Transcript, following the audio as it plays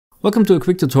Welcome to a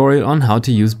quick tutorial on how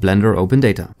to use Blender Open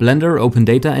Data. Blender Open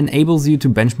Data enables you to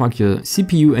benchmark your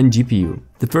CPU and GPU.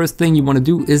 The first thing you want to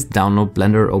do is download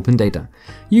Blender Open Data.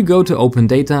 You go to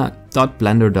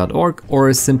opendata.blender.org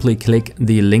or simply click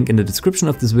the link in the description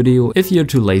of this video if you're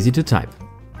too lazy to type.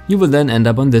 You will then end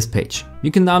up on this page. You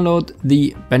can download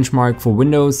the benchmark for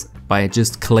Windows by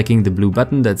just clicking the blue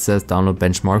button that says download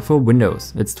benchmark for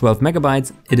Windows. It's 12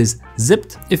 megabytes, it is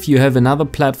zipped. If you have another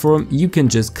platform, you can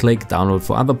just click download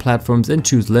for other platforms and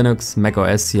choose Linux,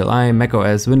 macOS CLI,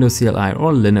 macOS, Windows CLI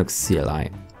or Linux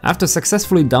CLI. After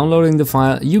successfully downloading the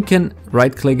file, you can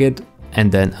right click it and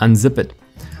then unzip it.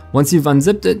 Once you've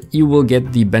unzipped it, you will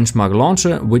get the benchmark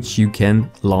launcher, which you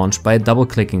can launch by double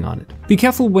clicking on it. Be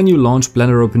careful when you launch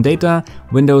Blender Open Data.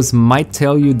 Windows might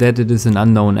tell you that it is an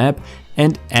unknown app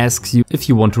and asks you if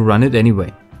you want to run it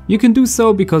anyway. You can do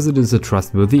so because it is a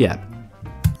trustworthy app.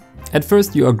 At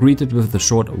first you are greeted with the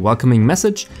short welcoming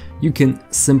message. You can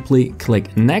simply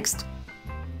click next.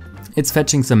 It's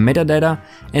fetching some metadata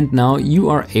and now you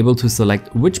are able to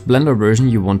select which Blender version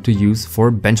you want to use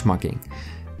for benchmarking.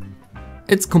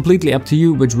 It's completely up to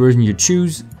you which version you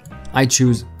choose. I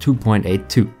choose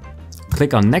 2.82.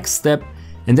 Click on next step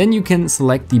and then you can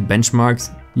select the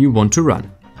benchmarks you want to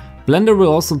run. Blender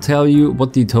will also tell you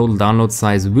what the total download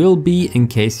size will be in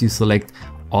case you select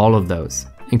all of those.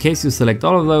 In case you select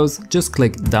all of those, just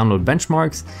click download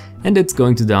benchmarks and it's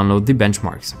going to download the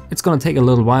benchmarks. It's going to take a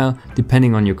little while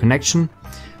depending on your connection.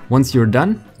 Once you're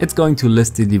done, it's going to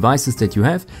list the devices that you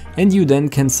have and you then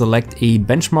can select a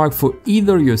benchmark for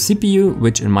either your CPU,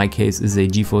 which in my case is a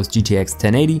GeForce GTX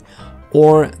 1080,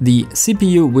 or the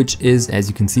CPU, which is, as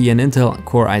you can see, an Intel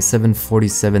Core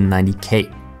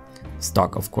i7-4790K.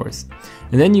 Stock, of course.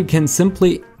 And then you can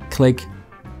simply click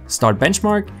Start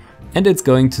Benchmark and it's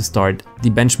going to start the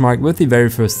benchmark with the very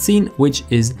first scene, which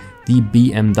is the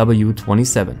BMW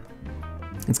 27.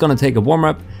 It's going to take a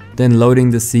warm-up, then loading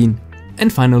the scene,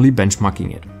 and finally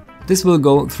benchmarking it. This will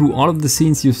go through all of the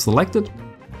scenes you've selected.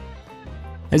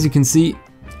 As you can see,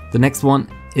 the next one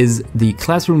is the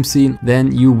classroom scene.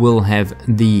 Then you will have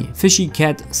the fishy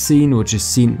cat scene, which is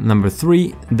scene number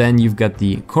 3. Then you've got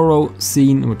the Coro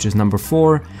scene, which is number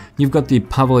 4. You've got the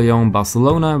Pavilion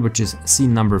Barcelona, which is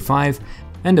scene number 5.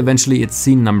 And eventually it's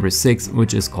scene number 6,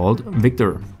 which is called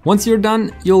Victor. Once you're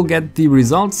done, you'll get the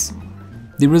results.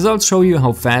 The results show you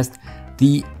how fast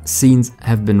the scenes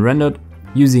have been rendered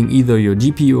using either your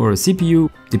GPU or a CPU,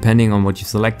 depending on what you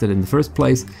selected in the first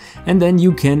place, and then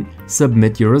you can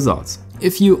submit your results.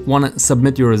 If you want to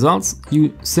submit your results,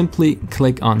 you simply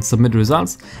click on Submit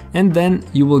Results, and then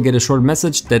you will get a short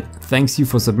message that thanks you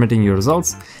for submitting your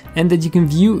results, and that you can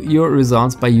view your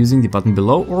results by using the button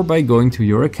below or by going to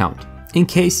your account, in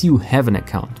case you have an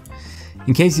account.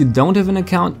 In case you don't have an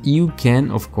account, you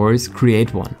can, of course,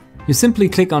 create one. You simply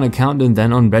click on account and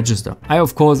then on register. I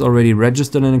of course already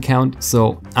registered an account,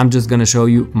 so I'm just gonna show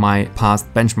you my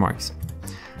past benchmarks.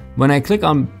 When I click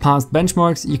on past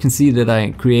benchmarks, you can see that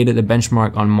I created a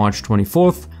benchmark on March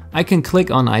 24th. I can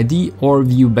click on ID or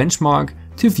view benchmark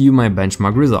to view my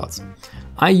benchmark results.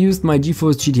 I used my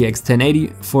GeForce GTX 1080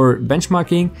 for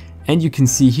benchmarking and you can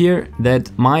see here that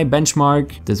my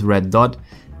benchmark, this red dot,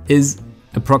 is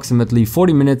approximately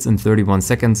 40 minutes and 31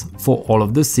 seconds for all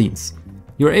of the scenes.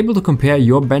 You're able to compare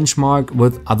your benchmark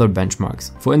with other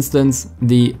benchmarks. For instance,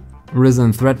 the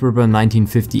Ryzen Threadripper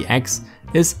 1950X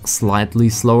is slightly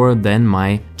slower than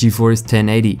my GeForce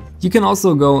 1080. You can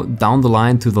also go down the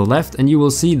line to the left and you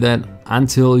will see that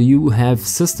until you have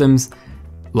systems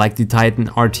like the Titan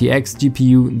RTX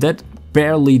GPU that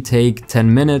barely take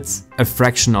 10 minutes, a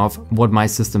fraction of what my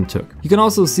system took. You can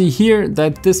also see here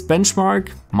that this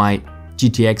benchmark, my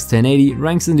GTX 1080,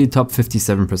 ranks in the top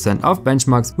 57% of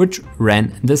benchmarks which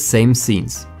ran the same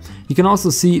scenes. You can also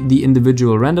see the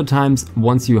individual render times.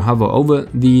 Once you hover over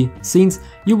the scenes,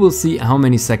 you will see how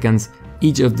many seconds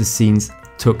each of the scenes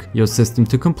took your system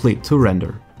to complete to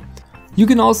render. You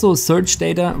can also search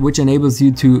data, which enables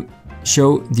you to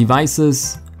show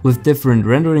devices with different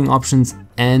rendering options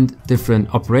and different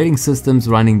operating systems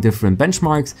running different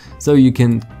benchmarks, so you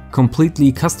can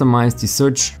completely customize the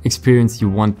search experience you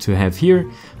want to have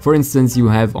here. For instance, you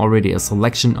have already a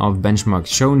selection of benchmarks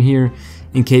shown here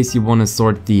in case you want to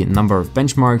sort the number of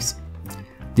benchmarks.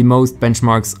 The most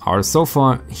benchmarks are so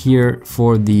far here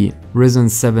for the Ryzen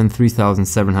 7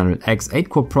 3700X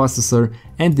 8-core processor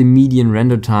and the median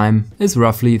render time is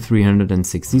roughly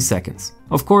 360 seconds.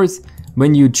 Of course,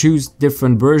 when you choose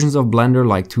different versions of Blender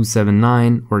like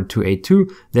 279 or 282,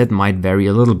 that might vary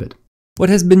a little bit. What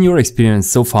has been your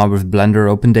experience so far with Blender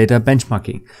Open Data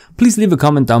benchmarking? Please leave a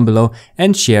comment down below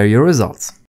and share your results.